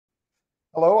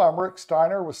Hello, I'm Rick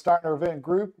Steiner with Steiner Event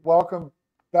Group. Welcome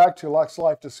back to Luxe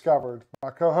Life Discovered. My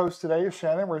co-host today is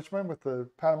Shannon Richmond with the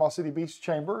Panama City Beach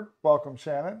Chamber. Welcome,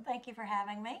 Shannon. Thank you for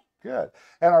having me. Good.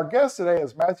 And our guest today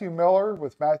is Matthew Miller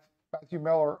with Matthew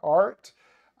Miller Art.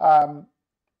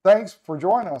 Thanks for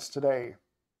joining us today.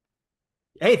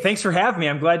 Hey, thanks for having me.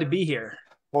 I'm glad to be here.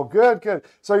 Well, good.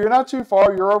 So you're not too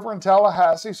far. You're over in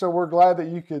Tallahassee, so we're glad that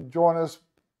you could join us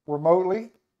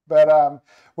remotely. But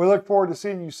we look forward to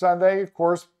seeing you Sunday. Of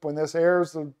course, when this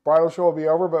airs, the bridal show will be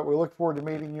over, but we look forward to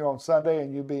meeting you on Sunday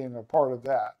and you being a part of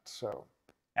that. So,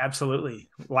 absolutely.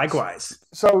 Likewise.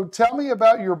 So tell me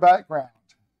about your background,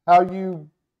 how you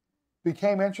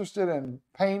became interested in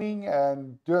painting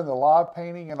and doing the live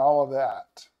painting and all of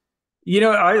that. You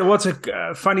know, what's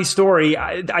a funny story?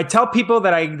 I tell people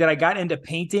that I got into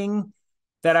painting,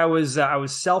 that I was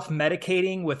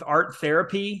self-medicating with art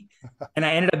therapy, and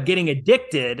I ended up getting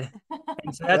addicted,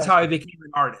 and so that's how I became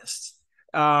an artist.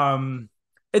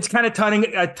 It's kind of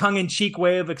a tongue-in-cheek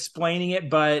way of explaining it,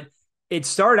 but it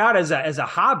started out as a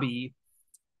hobby,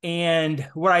 and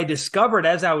what I discovered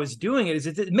as I was doing it is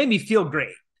it made me feel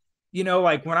great. You know,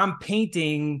 like when I'm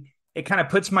painting, it kind of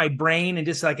puts my brain in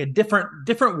just like a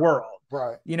different world.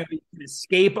 Right. You know, you can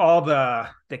escape all the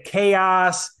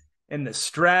chaos and the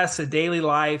stress of daily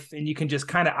life, and you can just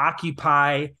kind of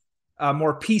occupy a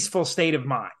more peaceful state of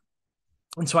mind.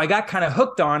 And so I got kind of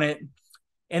hooked on it.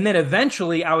 And then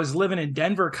eventually I was living in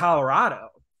Denver, Colorado,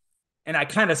 and I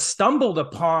kind of stumbled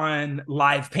upon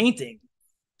live painting.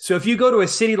 So if you go to a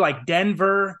city like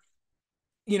Denver,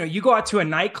 you know, you go out to a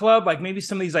nightclub, like maybe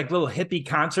some of these like little hippie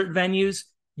concert venues,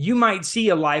 you might see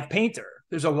a live painter.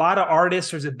 There's a lot of artists.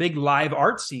 There's a big live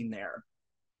art scene there.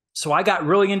 So I got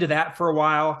really into that for a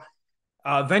while.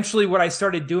 Eventually what I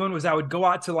started doing was I would go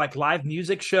out to like live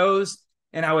music shows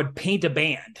and I would paint a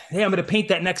band. Hey, I'm going to paint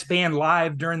that next band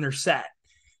live during their set,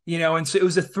 you know? And so it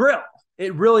was a thrill.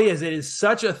 It really is. It is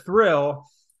such a thrill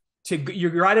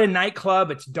you're at a nightclub.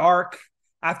 It's dark.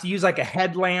 I have to use like a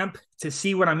headlamp to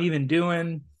see what I'm even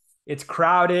doing. It's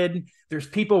crowded. There's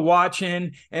people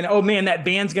watching, and oh man, that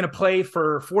band's going to play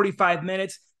for 45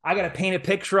 minutes. I got to paint a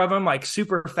picture of them like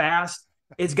super fast.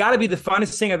 It's got to be the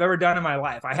funnest thing I've ever done in my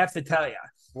life, I have to tell you.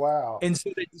 Wow. And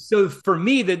so for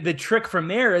me, the trick from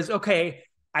there is, okay,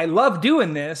 I love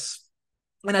doing this,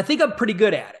 and I think I'm pretty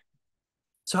good at it.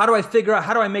 So how do I figure out,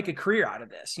 how do I make a career out of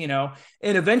this, you know?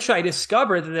 And eventually I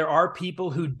discovered that there are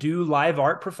people who do live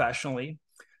art professionally.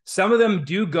 Some of them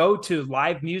do go to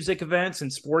live music events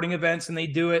and sporting events, and they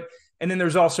do it. And then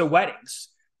there's also weddings,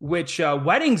 which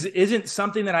weddings isn't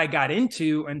something that I got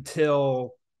into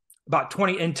until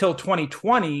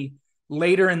 2020,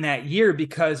 later in that year,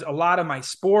 because a lot of my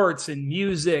sports and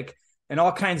music and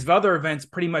all kinds of other events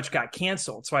pretty much got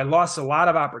canceled. So I lost a lot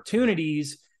of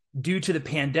opportunities due to the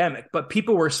pandemic, but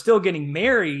people were still getting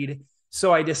married.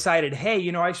 So I decided, hey,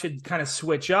 you know, I should kind of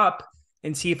switch up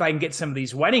and see if I can get some of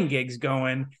these wedding gigs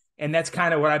going. And that's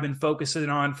kind of what I've been focusing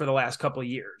on for the last couple of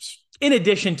years, in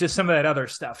addition to some of that other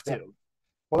stuff too. Yeah.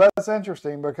 Well, that's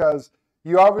interesting because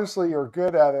you obviously are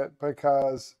good at it,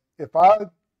 because I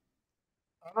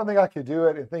don't think I could do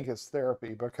it and think it's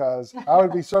therapy, because I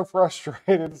would be so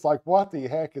frustrated. It's like, what the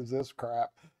heck is this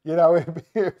crap? You know,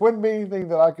 it wouldn't be anything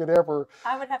that I could ever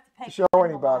I would have to show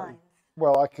anybody.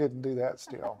 Well, I couldn't do that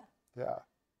still. Yeah.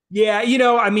 Yeah. You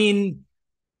know, I mean,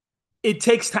 it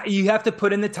takes time. You have to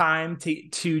put in the time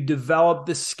to develop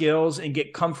the skills and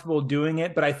get comfortable doing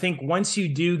it. But I think once you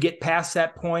do get past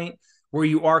that point where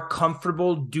you are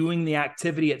comfortable doing the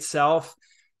activity itself,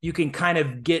 you can kind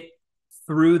of get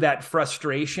through that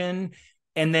frustration,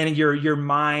 and then your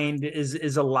mind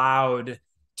is allowed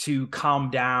to calm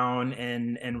down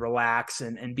and relax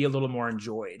and be a little more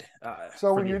enjoyed.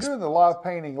 So when you're doing the live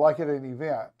painting, like at an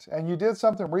event, and you did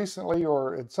something recently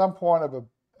or at some point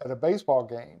at a baseball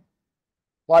game,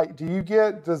 like,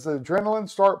 does the adrenaline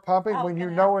start pumping when you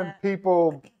know when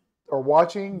people are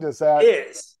watching? Does that? It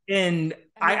is. And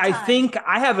I think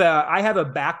I have a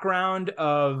background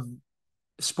of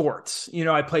sports. You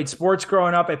know, I played sports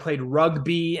growing up. I played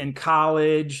rugby in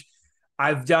college.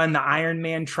 I've done the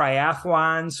Ironman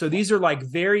triathlons. So these are like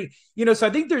very, you know, so I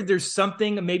think there's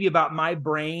something maybe about my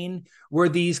brain where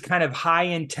these kind of high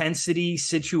intensity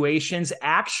situations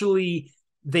actually,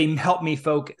 they help me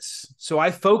focus. So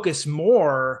I focus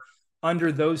more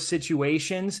under those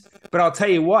situations. But I'll tell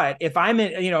you what, if I'm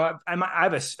in, you know, I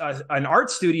have an art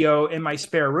studio in my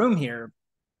spare room here.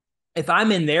 If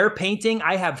I'm in there painting,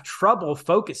 I have trouble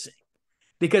focusing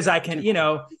because I can, you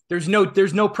know, there's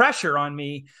no pressure on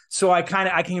me. So I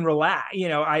can relax, you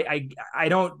know, I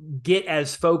don't get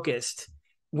as focused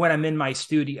when I'm in my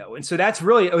studio. And so that's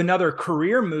really another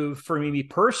career move for me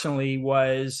personally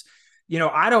was,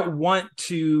 I don't want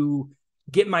to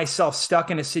get myself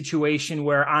stuck in a situation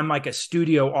where I'm like a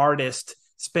studio artist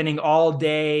spending all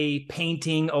day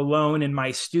painting alone in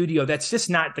my studio. That's just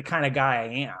not the kind of guy I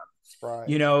am. Right.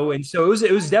 And so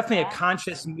it was definitely a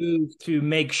conscious move to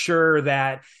make sure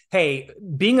that, hey,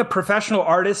 being a professional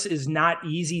artist is not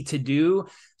easy to do.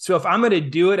 So if I'm going to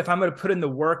do it, if I'm going to put in the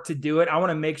work to do it, I want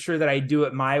to make sure that I do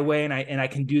it my way, and I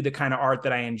can do the kind of art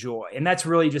that I enjoy. And that's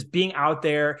really just being out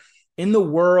there in the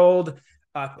world,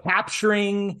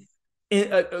 capturing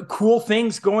cool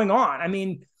things going on. I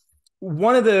mean,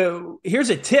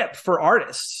 here's a tip for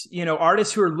artists,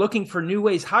 artists who are looking for new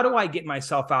ways. How do I get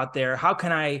myself out there? How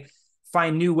can I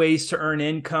find new ways to earn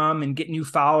income and get new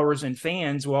followers and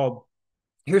fans? Well,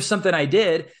 here's something I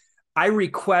did. I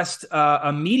request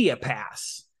a media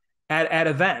pass at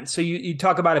events. So you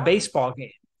talk about a baseball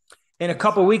game. In a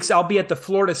couple of weeks, I'll be at the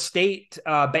Florida State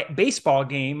baseball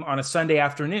game on a Sunday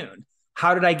afternoon.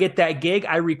 How did I get that gig?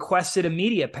 I requested a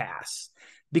media pass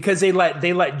because they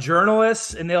let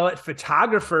journalists and they let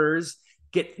photographers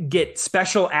get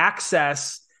special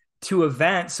access to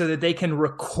events so that they can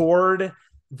record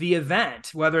the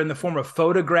event, whether in the form of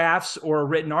photographs or a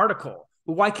written article.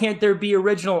 But why can't there be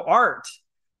original art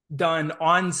done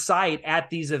on site at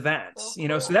these events?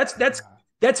 So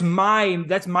that's my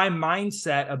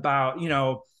mindset about,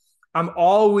 I'm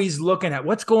always looking at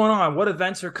what's going on, what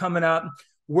events are coming up,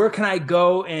 where can I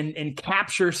go and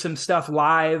capture some stuff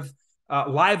live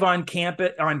on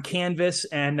canvas,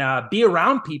 and be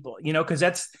around people, because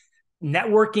that's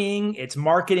networking, it's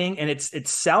marketing, and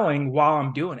it's selling while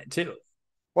I'm doing it too.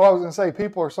 Well, I was going to say,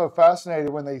 people are so fascinated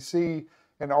when they see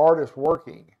an artist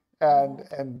working,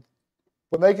 and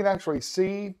when they can actually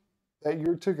see that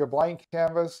you took a blank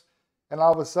canvas, and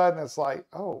all of a sudden it's like,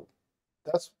 oh,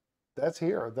 that's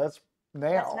here, that's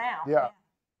now. Yeah.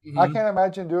 Mm-hmm. I can't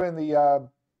imagine doing the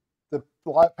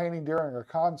light painting during a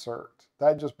concert.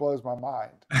 That just blows my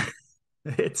mind.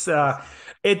 It's like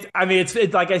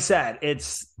I said,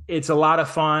 it's a lot of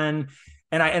fun,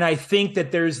 and I think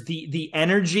that there's the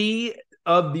energy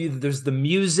of there's the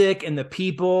music and the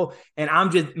people, and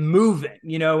I'm just moving,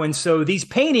 and so these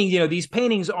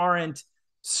paintings aren't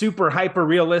super hyper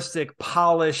realistic,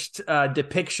 polished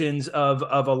depictions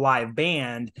of a live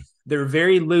band. They're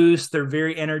very loose, they're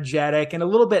very energetic, and a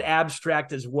little bit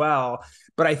abstract as well.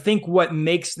 But I think what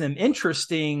makes them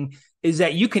interesting is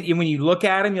that when you look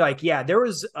at them, you're like, yeah, there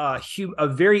was a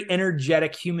very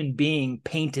energetic human being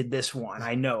painted this one.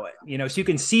 I know it, so you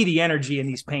can see the energy in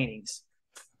these paintings.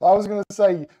 I was going to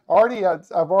say,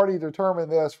 I've already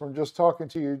determined this from just talking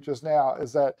to you just now,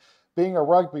 is that being a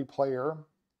rugby player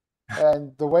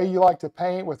and the way you like to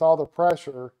paint with all the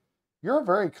pressure, you're a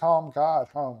very calm guy at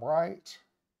home, right?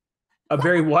 A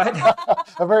very what?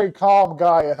 A very calm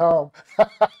guy at home.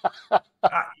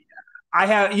 I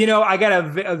have, I got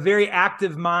a very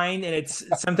active mind, and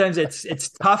sometimes it's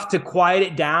tough to quiet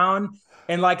it down.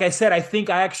 And like I said, I think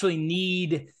I actually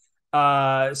need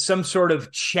some sort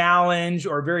of challenge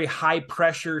or very high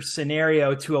pressure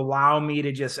scenario to allow me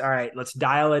to just, all right, let's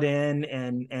dial it in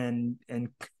and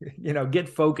get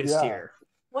focused here.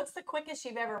 What's the quickest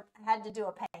you've ever had to do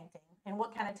a painting, and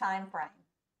what kind of time frame?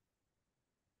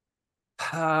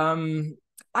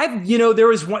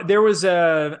 There was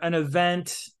an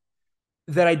event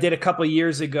that I did a couple of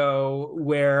years ago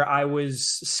where I was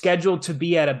scheduled to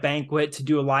be at a banquet to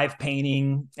do a live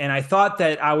painting. And I thought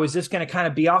that I was just going to kind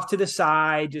of be off to the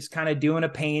side, just kind of doing a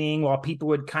painting while people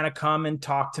would kind of come and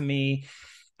talk to me.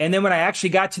 And then when I actually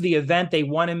got to the event, they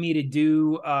wanted me to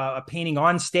do a painting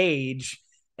on stage.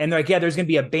 And they're like, yeah, there's going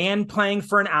to be a band playing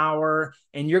for an hour,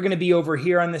 and you're going to be over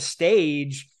here on the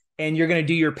stage, and you're going to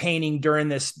do your painting during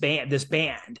this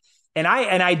band. And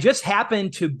I just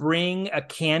happened to bring a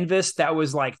canvas that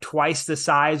was like twice the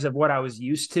size of what I was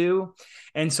used to.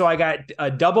 And so I got a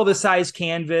double the size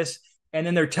canvas, and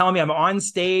then they're telling me I'm on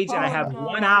stage and I have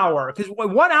 1 hour, because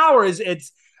 1 hour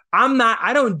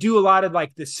I don't do a lot of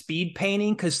like the speed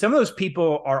painting, because some of those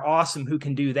people are awesome who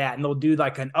can do that. And they'll do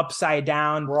like an upside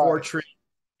down portrait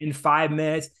in 5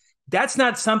 minutes. That's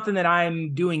not something that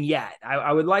I'm doing yet.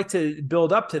 I would like to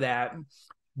build up to that.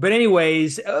 But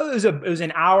anyways, it was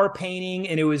an hour painting,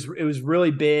 and it was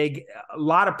really big, a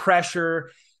lot of pressure.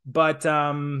 But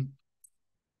I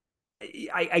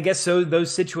guess so.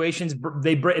 Those situations,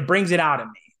 it brings it out of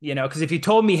me, because if you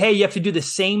told me, hey, you have to do the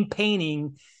same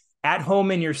painting at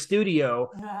home in your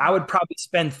studio, I would probably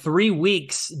spend 3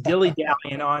 weeks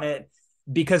dilly-dallying on it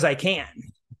because I can.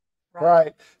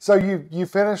 Right. So you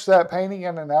finished that painting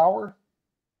in an hour?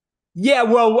 Yeah,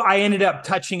 well, I ended up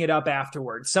touching it up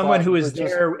afterwards. Someone Right, who was but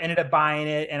just there ended up buying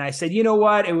it, and I said, you know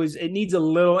what, it needs a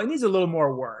little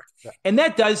more work, yeah. and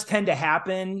that does tend to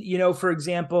happen. You know, for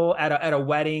example, at a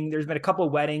wedding, there's been a couple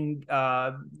of wedding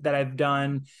that I've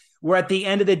done where at the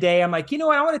end of the day, I'm like, you know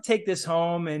what, I want to take this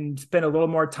home and spend a little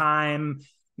more time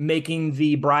making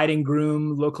the bride and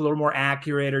groom look a little more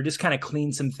accurate, or just kind of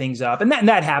clean some things up, and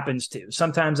that happens too.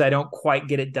 Sometimes I don't quite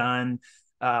get it done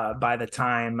by the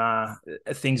time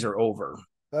things are over.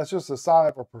 That's just a sign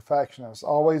of a perfectionist,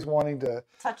 always wanting to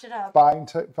Touch it up.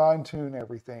 fine tune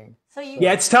everything. So you,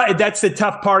 Yeah, it's tough. That's the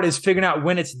tough part, is figuring out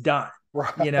when it's done.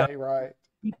 Right, You know,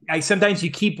 right. sometimes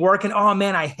you keep working. Oh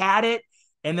man, I had it,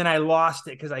 and then I lost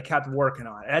it because I kept working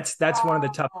on it. That's one of the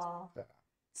tough. Yeah.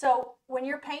 So when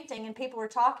you're painting and people are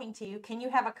talking to you, can you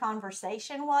have a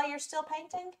conversation while you're still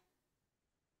painting?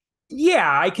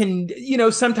 Yeah, I can, you know,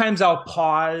 sometimes I'll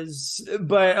pause,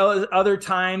 but other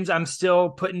times I'm still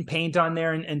putting paint on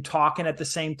there and talking at the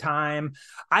same time.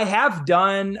 I have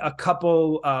done a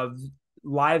couple of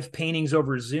live paintings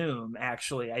over Zoom,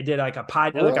 actually. I did like a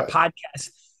Really? podcast.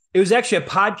 It was actually a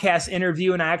podcast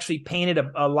interview, and I actually painted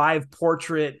a live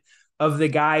portrait of the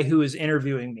guy who was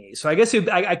interviewing me. So I guess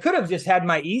I could have just had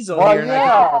my easel Well, here,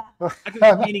 yeah. and I could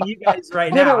be painting you guys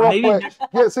right Get it now. real Maybe quick.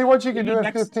 Yeah, see what you can do in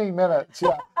next- 15 minutes.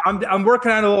 Yeah. I'm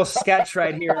working on a little sketch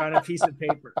right here on a piece of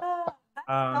paper. So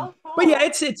cool. But yeah,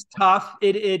 it's tough.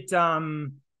 It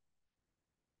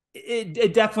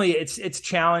definitely it's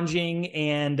challenging,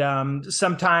 and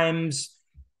sometimes,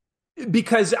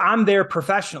 because I'm there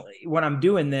professionally when I'm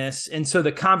doing this, and so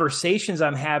the conversations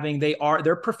I'm having,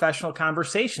 they're professional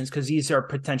conversations, because these are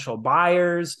potential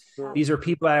buyers. Sure. These are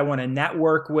people that I want to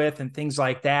network with and things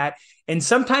like that. And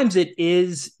sometimes it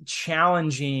is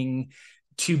challenging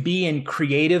to be in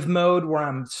creative mode where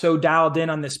I'm so dialed in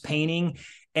on this painting,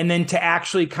 and then to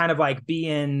actually kind of like be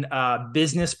in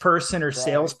business person or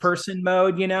salesperson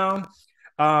mode, you know.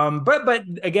 But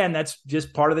again, that's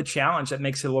just part of the challenge that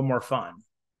makes it a little more fun.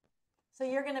 So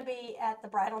you're going to be at the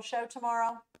bridal show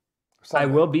tomorrow? Sunday. I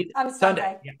will be On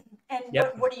Sunday. Yeah. And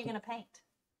Yep. what are you going to paint?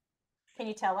 Can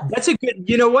you tell us? That's a good,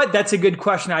 you know what? That's a good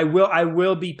question. I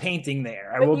will be painting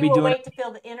there. I But will you be will doing, wait to feel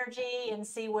the energy and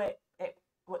see what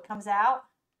comes out?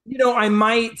 you know, I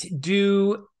might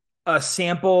do a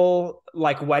sample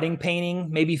like wedding painting,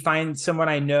 maybe find someone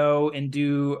I know and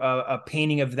do a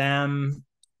painting of them.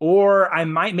 Or I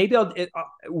might, maybe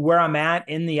where I'm at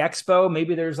in the expo,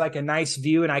 maybe there's like a nice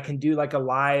view and I can do like a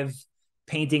live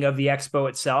painting of the expo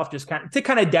itself, just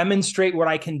kind of demonstrate what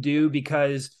I can do,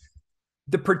 because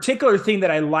the particular thing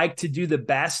that I like to do the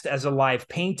best as a live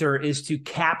painter is to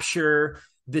capture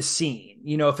the scene.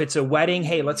 You know, if it's a wedding,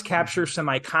 hey, let's capture some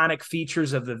iconic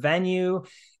features of the venue.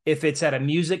 If it's at a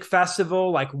music festival,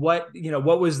 like what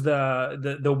was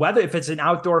the weather? If it's an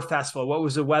outdoor festival, what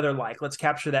was the weather like? Let's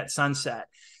capture that sunset.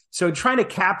 So trying to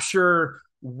capture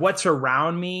what's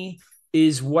around me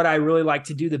is what I really like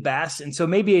to do the best. And so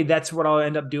maybe that's what I'll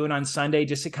end up doing on Sunday,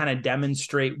 just to kind of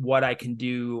demonstrate what I can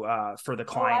do for the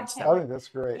clients. I think that's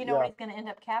great. You know what he's going to end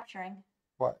up capturing?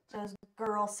 What? Those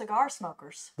girl cigar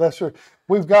smokers. That's true.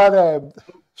 We've got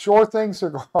Sure Thing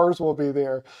Cigars will be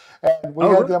there, and we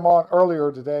had them on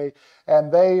earlier today,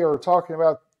 and they are talking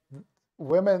about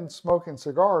women smoking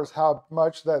cigars, how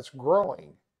much that's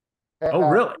growing.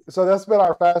 And, really? So that's been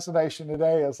our fascination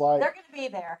today. Is like they're going to be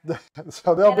there.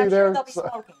 So they'll be I'm there. Sure they'll be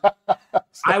smoking.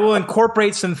 I will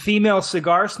incorporate some female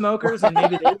cigar smokers, and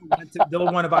maybe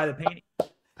they'll want to buy the painting.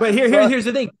 But here's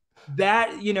the thing,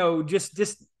 that, you know,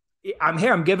 just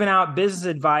I'm giving out business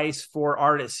advice for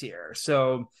artists here.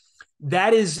 So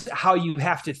that is how you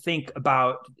have to think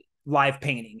about live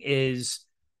painting is,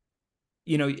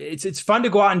 you know, it's fun to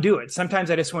go out and do it. Sometimes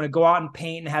I just want to go out and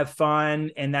paint and have fun,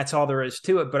 and that's all there is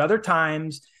to it. But other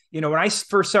times, you know, when I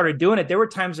first started doing it, there were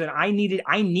times when I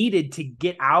needed to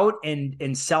get out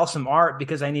and sell some art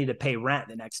because I needed to pay rent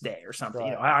the next day or something. Right.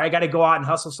 You know, I got to go out and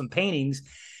hustle some paintings.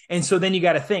 And so then you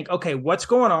got to think, okay, what's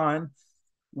going on?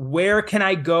 Where can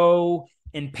I go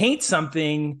and paint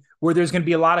something where there's going to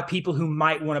be a lot of people who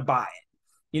might want to buy it?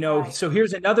 You know, right. So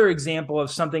here's another example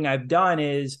of something I've done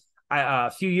is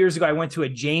a few years ago, I went to a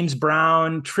James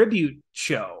Brown tribute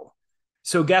show.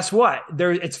 So guess what?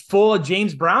 It's full of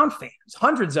James Brown fans,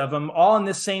 hundreds of them, all in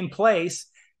this same place.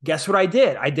 Guess what I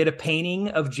did? I did a painting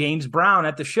of James Brown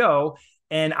at the show,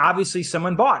 and obviously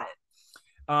someone bought it.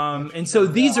 And so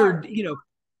these are, you know,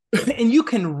 and you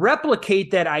can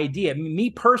replicate that idea. Me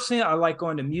personally, I like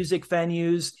going to music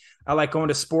venues. I like going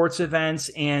to sports events,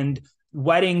 and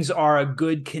weddings are a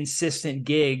good, consistent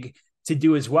gig to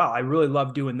do as well. I really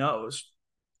love doing those.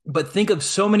 But think of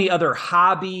so many other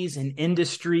hobbies and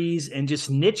industries and just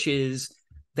niches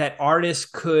that artists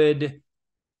could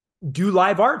do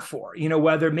live art for,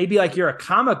 whether maybe like you're a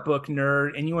comic book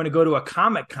nerd and you want to go to a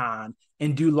Comic Con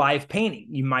and do live painting,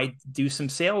 you might do some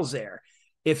sales there.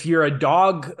 If you're a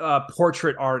dog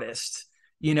portrait artist,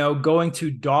 going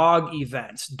to dog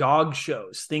events, dog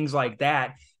shows, things like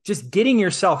that, just getting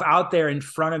yourself out there in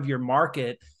front of your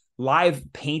market. Live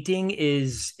painting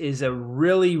is a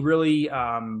really, really,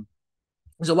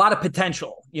 there's a lot of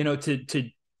potential,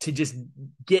 to just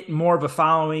get more of a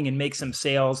following and make some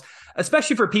sales,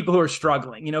 especially for people who are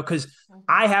struggling, because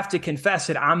I have to confess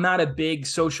that I'm not a big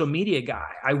social media guy.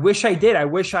 I wish I did. I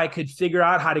wish I could figure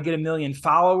out how to get 1 million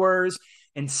followers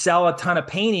and sell a ton of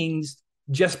paintings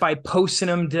just by posting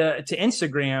them to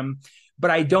Instagram, but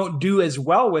I don't do as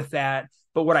well with that.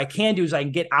 But what I can do is I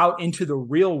can get out into the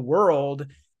real world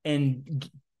and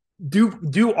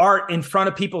do art in front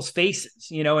of people's faces,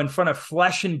 in front of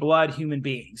flesh and blood human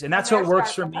beings. And that's what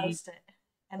works for me.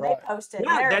 And they post it.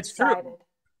 Yeah, they're that's excited. true.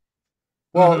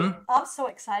 Well, I'm so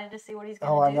excited to see what he's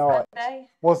going to do that day.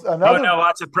 Well, Oh no,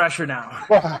 lots of pressure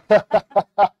now.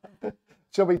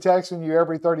 She'll be texting you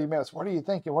every 30 minutes. What are you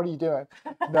thinking? What are you doing?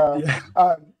 No.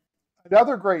 Yeah.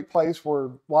 Another great place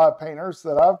for live painters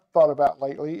that I've thought about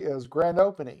lately is grand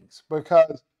openings,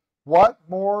 because what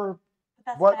more?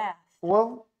 That's fast.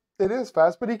 Well, it is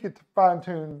fast, but he could fine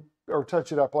tune or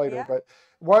touch it up later. Yeah. But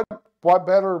what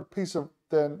better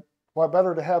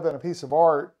to have than a piece of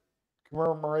art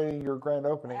commemorating your grand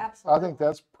opening? Absolutely. I think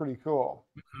that's pretty cool.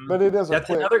 Mm-hmm. But it is that's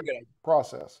another good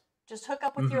process. Just hook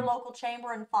up with your local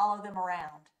chamber and follow them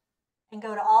around, and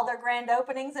go to all their grand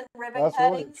openings and ribbon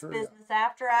cuttings, business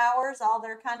after hours, all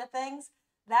their kind of things.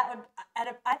 That would,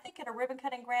 I think, at a ribbon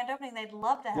cutting grand opening, they'd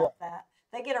love to have that.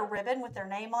 They get a ribbon with their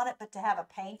name on it, but to have a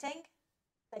painting.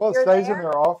 Well, it stays in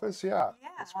their office. Yeah,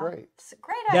 it's great. It's a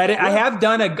great idea. I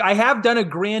have done a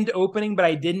grand opening, but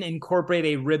I didn't incorporate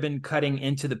a ribbon cutting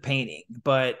into the painting.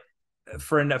 But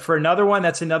for another one,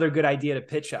 that's another good idea to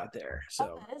pitch out there.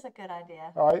 So that is a good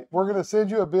idea. All right, we're going to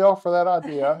send you a bill for that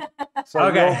idea. So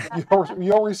okay,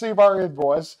 you'll receive our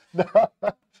invoice.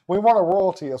 We want a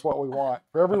royalty, is what we want.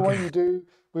 For everyone you do,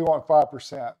 we want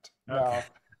 5%. Okay.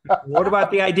 What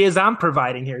about the ideas I'm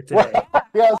providing here today?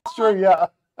 Yeah, it's true. Yeah.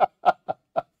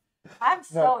 I'm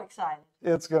so excited.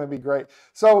 It's going to be great.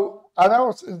 So I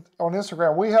know on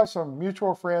Instagram, we have some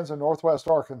mutual friends in Northwest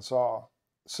Arkansas.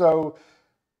 So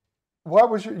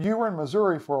you were in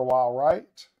Missouri for a while, right?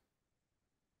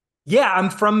 Yeah,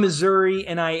 I'm from Missouri,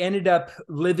 and I ended up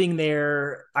living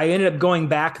there. I ended up going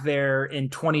back there in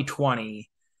 2020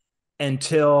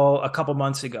 until a couple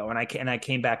months ago, and I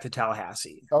came back to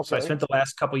Tallahassee. Okay. So I spent the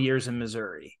last couple years in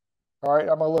Missouri. All right,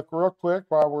 I'm going to look real quick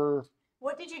while we're...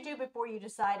 What did you do before you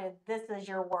decided this is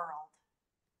your world?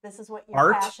 This is what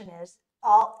your passion is?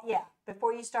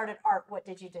 Before you started art, what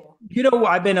did you do?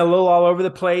 I've been a little all over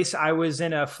the place. I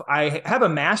have a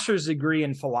master's degree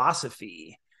in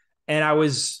philosophy, and I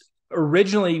was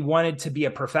originally wanted to be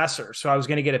a professor. So I was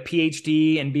going to get a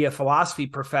PhD and be a philosophy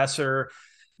professor.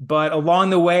 But along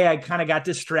the way, I kind of got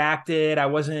distracted.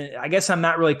 I guess I'm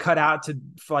not really cut out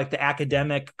for like the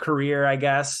academic career, I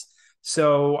guess.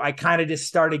 So I kind of just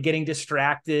started getting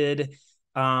distracted.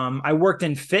 I worked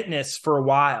in fitness for a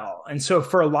while. And so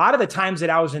for a lot of the times that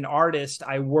I was an artist,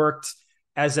 I worked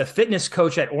as a fitness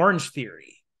coach at Orange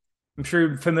Theory. I'm sure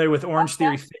you're familiar with Orange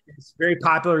Theory Fitness, very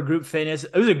popular group fitness.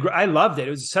 I loved it.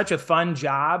 It was such a fun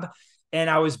job. And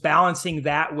I was balancing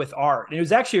that with art. And it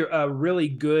was actually a really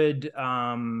good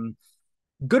arrangement,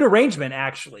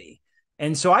 actually.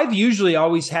 And so I've usually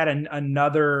always had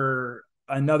another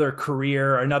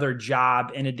career, another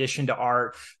job in addition to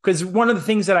art. Because one of the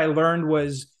things that I learned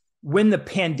was when the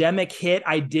pandemic hit,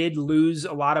 I did lose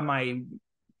a lot of my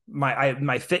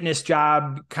fitness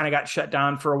job, kind of got shut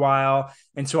down for a while.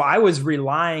 And so I was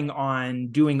relying on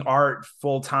doing art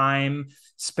full time,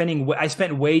 I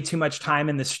spent way too much time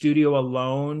in the studio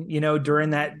alone,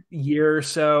 during that year or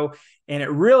so. And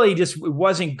it really it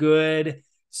wasn't good.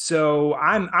 So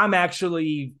I'm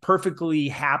actually perfectly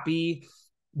happy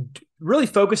really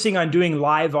focusing on doing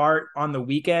live art on the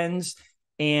weekends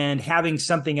and having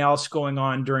something else going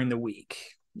on during the week,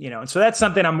 and so that's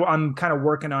something I'm kind of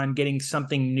working on, getting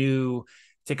something new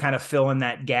to kind of fill in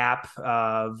that gap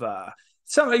of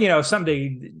something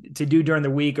to do during the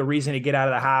week, a reason to get out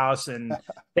of the house and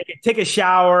take a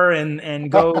shower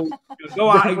and go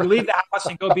out, leave the house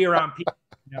and go be around people.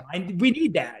 We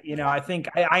need that. I think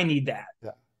I need that.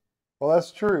 Yeah. Well,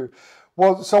 that's true.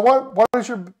 Well, so what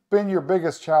has been your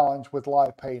biggest challenge with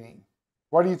live painting?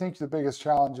 What do you think the biggest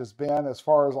challenge has been as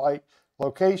far as like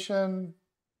location,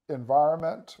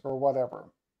 environment, or whatever?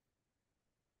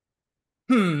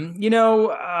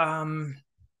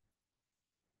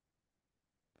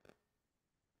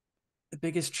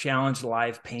 biggest challenge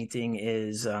live painting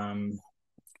is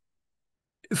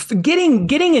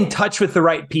getting in touch with the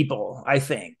right people, I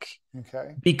think.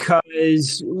 Okay.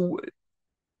 Because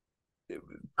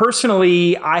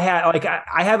personally, I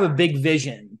have a big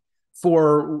vision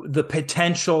for the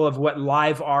potential of what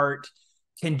live art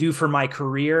can do for my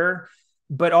career,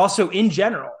 but also in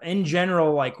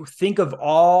general, like think of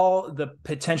all the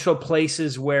potential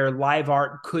places where live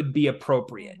art could be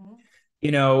appropriate. Mm-hmm.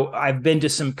 You know, I've been to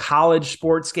some college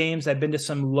sports games. I've been to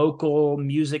some local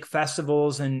music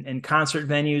festivals and concert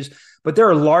venues, but there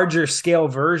are larger scale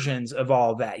versions of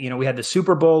all that. You know, we had the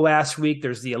Super Bowl last week.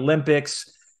 There's the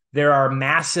Olympics. There are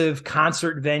massive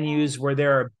concert venues where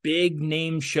there are big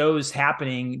name shows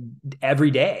happening every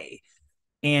day.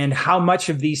 And how much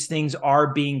of these things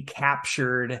are being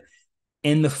captured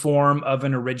in the form of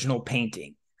an original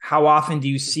painting? How often do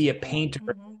you see a painter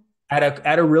Mm-hmm.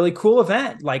 at a really cool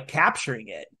event, like capturing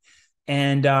it?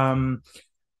 And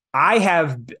I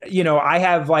have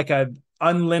like a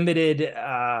unlimited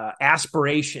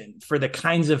aspiration for the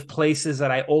kinds of places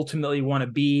that I ultimately want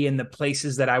to be and the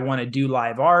places that I want to do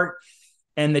live art.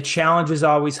 And the challenge is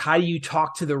always, how do you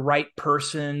talk to the right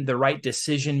person, the right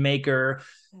decision maker,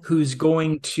 who's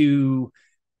going to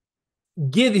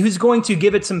give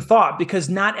it some thought? Because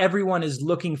not everyone is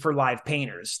looking for live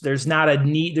painters. There's not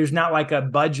like a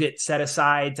budget set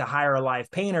aside to hire a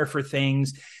live painter for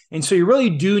things. And so you really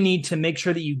do need to make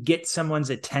sure that you get someone's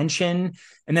attention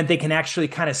and that they can actually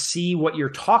kind of see what you're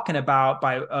talking about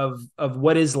of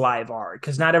what is live art,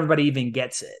 because not everybody even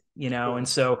gets it, you know? And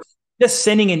so just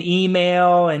sending an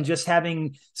email and just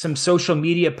having some social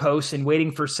media posts and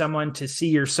waiting for someone to see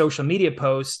your social media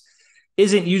posts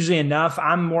isn't usually enough.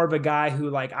 I'm more of a guy who,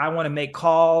 like, I want to make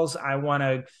calls. I want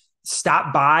to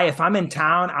stop by. If I'm in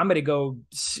town, I'm going to go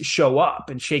show up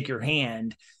and shake your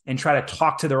hand and try to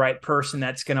talk to the right person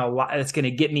that's going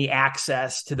to get me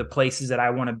access to the places that I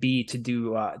want to be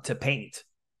to paint.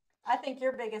 I think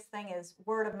your biggest thing is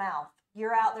word of mouth.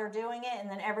 You're out there doing it, and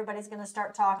then everybody's going to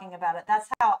start talking about it. That's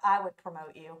how I would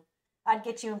promote you. I'd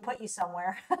get you and put you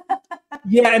somewhere.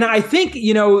 Yeah, and I think,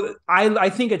 you know, I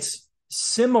think it's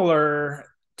similar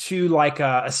to like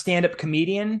a stand-up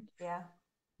comedian. Yeah.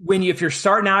 If you're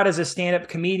starting out as a stand-up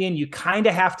comedian, you kind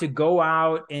of have to go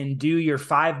out and do your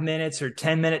 5 minutes or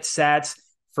 10-minute sets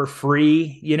for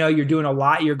free. You know, you're doing a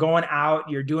lot. You're going out,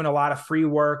 you're doing a lot of free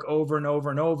work over and over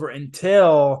and over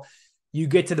until you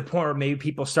get to the point where maybe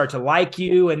people start to like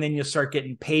you, and then you'll start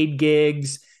getting paid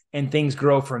gigs and things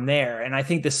grow from there. And I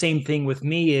think the same thing with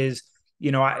me is,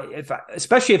 you know,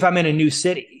 especially if I'm in a new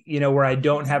city, you know, where I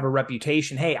don't have a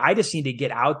reputation, hey, I just need to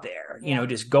get out there, you know,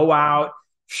 just go out,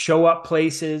 show up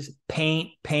places,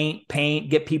 paint,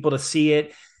 get people to see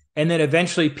it. And then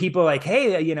eventually people are like,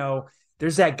 hey, you know,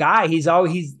 there's that guy. He's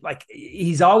always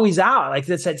out. Like,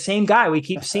 that's that same guy. We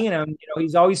keep seeing him. You know,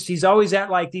 he's always at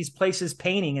like these places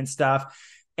painting and stuff.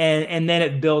 And then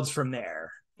it builds from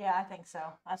there. Yeah, I think so.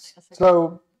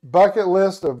 So bucket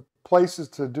list of places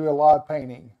to do a live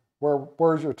painting.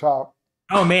 Where's your top?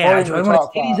 Oh man, I want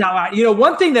to say these out loud. You know,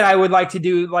 one thing that I would like to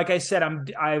do, like I said,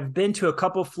 I've been to a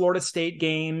couple Florida State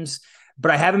games, but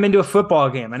I haven't been to a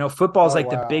football game. I know football is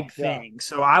the big thing.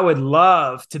 So I would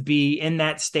love to be in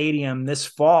that stadium this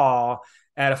fall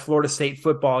at a Florida State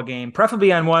football game,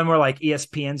 preferably on one where like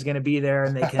ESPN's going to be there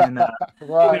and they can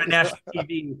right. on national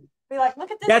TV. Be like, look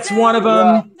at this. That's one of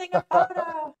them.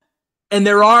 Yeah. And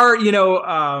there are, you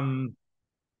know,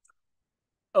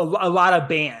 a lot of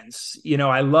bands. You know,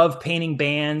 I love painting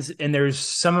bands, and there's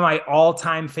some of my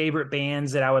all-time favorite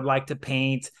bands that I would like to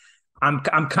paint. I'm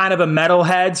kind of a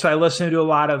metalhead, so I listen to a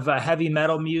lot of heavy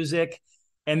metal music.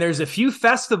 And there's a few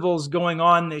festivals going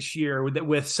on this year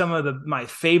with some of my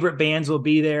favorite bands will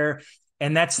be there.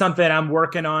 And that's something I'm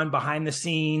working on behind the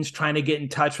scenes, trying to get in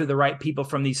touch with the right people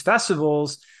from these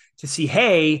festivals to see,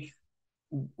 hey,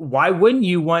 why wouldn't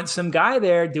you want some guy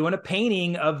there doing a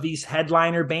painting of these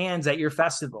headliner bands at your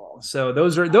festival? So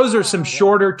those are some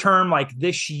shorter term, like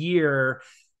this year,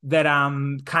 that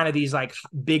I'm kind of these like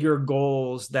bigger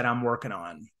goals that I'm working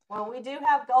on. Well, we do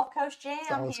have Gulf Coast Jam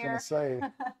here. I was going to say.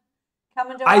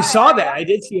 Coming to I saw that. I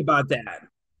did see about that.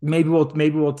 Maybe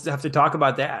we'll have to talk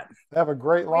about that. They have a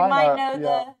great lineup. We might know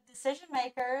the decision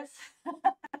makers.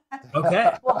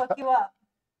 Okay. We'll hook you up.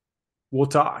 We'll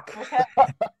talk. Okay.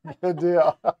 Good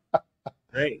deal.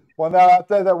 Great. Well, now I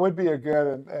think that would be a good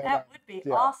and that would be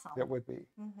awesome. It would be.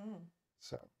 Mm-hmm.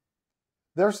 So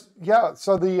there's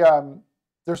so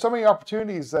many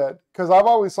opportunities because I've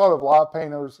always thought of live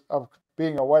painters of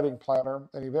being a wedding planner,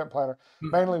 an event planner,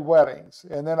 mainly weddings.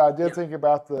 And then I did think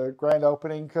about the grand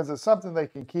opening because it's something they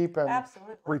can keep and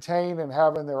retain and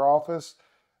have in their office.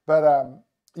 But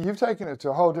you've taken it to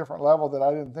a whole different level that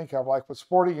I didn't think of, like with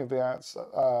sporting events,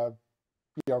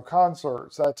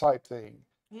 concerts, that type thing.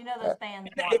 You know those fans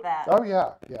want that. Oh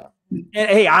yeah, yeah. And,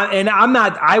 hey, I'm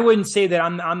not. I wouldn't say that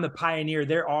I'm the pioneer.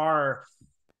 There are,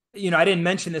 I didn't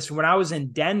mention this when I was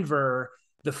in Denver.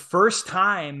 The first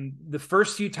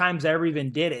few times I ever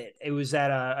even did it, it was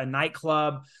at a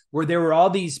nightclub where there were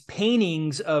all these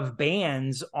paintings of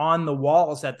bands on the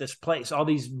walls at this place. All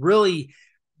these really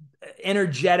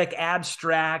energetic,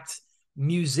 abstract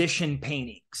musician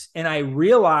paintings. And I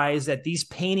realized that these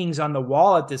paintings on the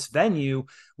wall at this venue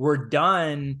were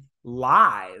done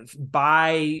live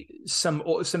by some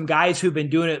guys who've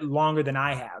been doing it longer than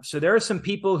I have. So there are some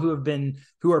people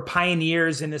who are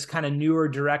pioneers in this kind of newer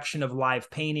direction of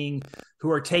live painting, who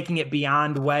are taking it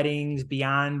beyond weddings,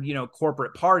 beyond,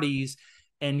 corporate parties,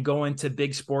 and going to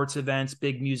big sports events,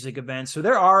 big music events. So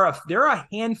there are a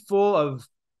handful of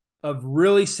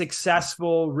really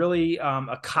successful, really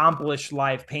accomplished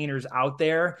live painters out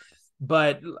there.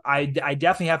 But I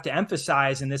definitely have to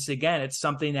emphasize, and this again, it's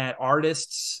something that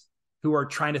artists who are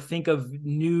trying to think of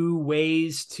new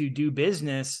ways to do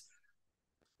business,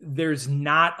 there's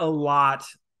not a lot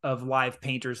of live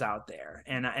painters out there.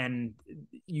 And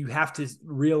you have to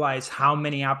realize how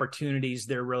many opportunities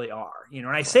there really are. And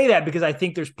I say that because I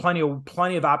think there's plenty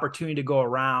of opportunity to go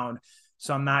around.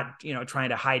 So I'm not, trying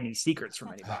to hide any secrets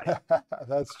from anybody.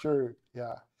 That's true.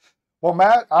 Yeah. Well,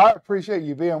 Matt, I appreciate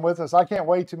you being with us. I can't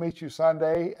wait to meet you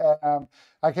Sunday.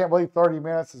 I can't believe 30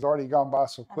 minutes has already gone by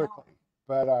so quickly.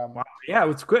 But wow. Yeah, it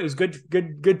was good. It was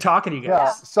good talking to you guys.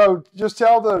 Yeah. So just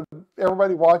tell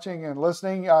everybody watching and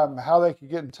listening how they can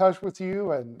get in touch with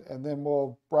you, and then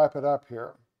we'll wrap it up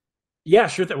here. Yeah,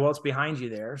 sure. Well, it's behind you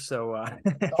there. So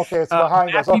okay, it's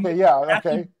behind us. Okay, yeah.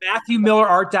 Okay.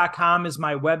 MatthewMillerArt.com is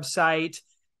my website,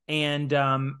 and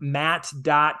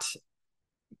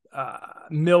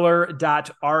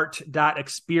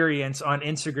Matt.Miller.art.experience on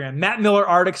Instagram. Matt Miller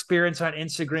Art Experience on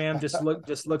Instagram. Just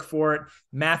look for it.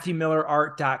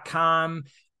 MatthewMillerArt.com.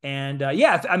 And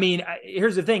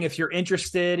here's the thing: if you're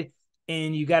interested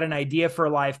and you got an idea for a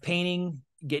live painting,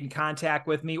 get in contact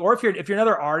with me. Or if you're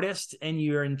another artist and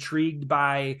you're intrigued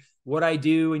by what I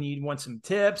do and you want some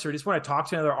tips or just want to talk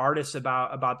to another artist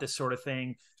about this sort of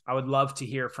thing, I would love to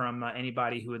hear from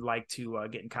anybody who would like to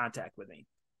get in contact with me.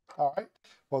 All right.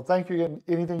 Well, thank you.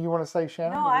 Anything you want to say,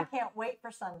 Shannon? No, I can't wait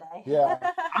for Sunday. Yeah.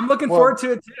 I'm looking forward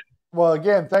to it too. Well,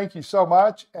 again, thank you so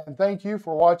much. And thank you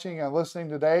for watching and listening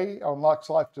today on Luxe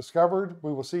Life Discovered.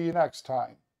 We will see you next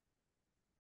time.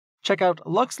 Check out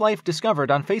Luxe Life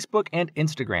Discovered on Facebook and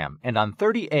Instagram and on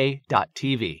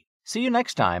 30a.tv. See you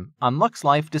next time on Luxe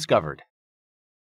Life Discovered.